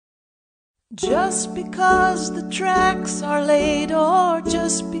Just because the tracks are laid, or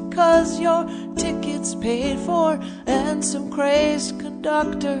just because your ticket's paid for, and some crazed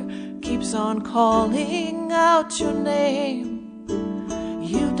conductor keeps on calling out your name,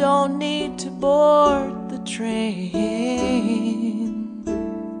 you don't need to board the train.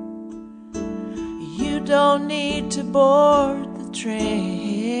 You don't need to board the train.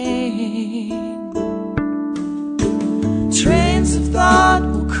 Trains of thought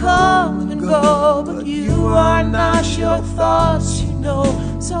will come and go, but you are not your thoughts, you know.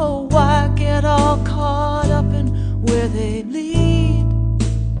 So why get all caught up in where they lead?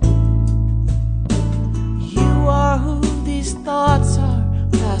 You are who these thoughts are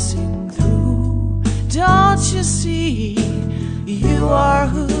passing through. Don't you see? You are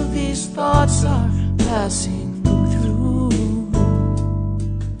who these thoughts are passing through.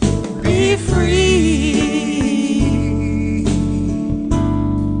 Be free.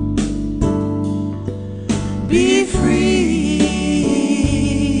 Be free.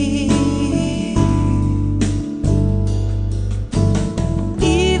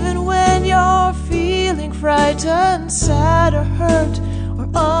 Even when you're feeling frightened, sad or hurt or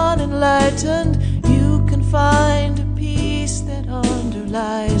unenlightened, you can find a peace that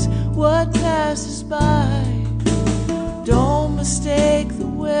underlies what passes by. Don't mistake the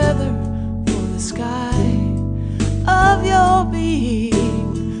weather for the sky of your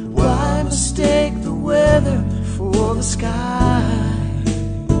being. Why mistake the weather for the sky?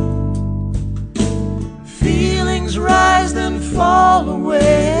 Feelings rise then fall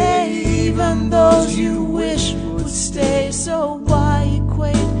away, even those you wish would stay. So why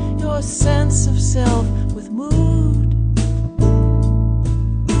equate your sense of self with mood?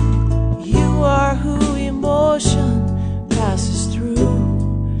 You are who emotion passes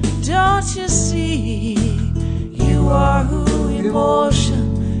through. Don't you see? You are who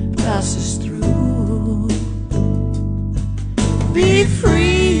emotion passes through. Be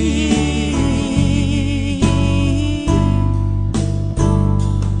free.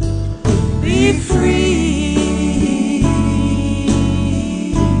 Be free.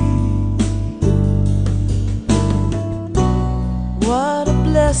 What a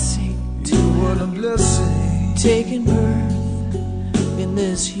blessing to have taken birth in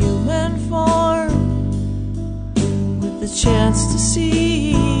this human form, with the chance to see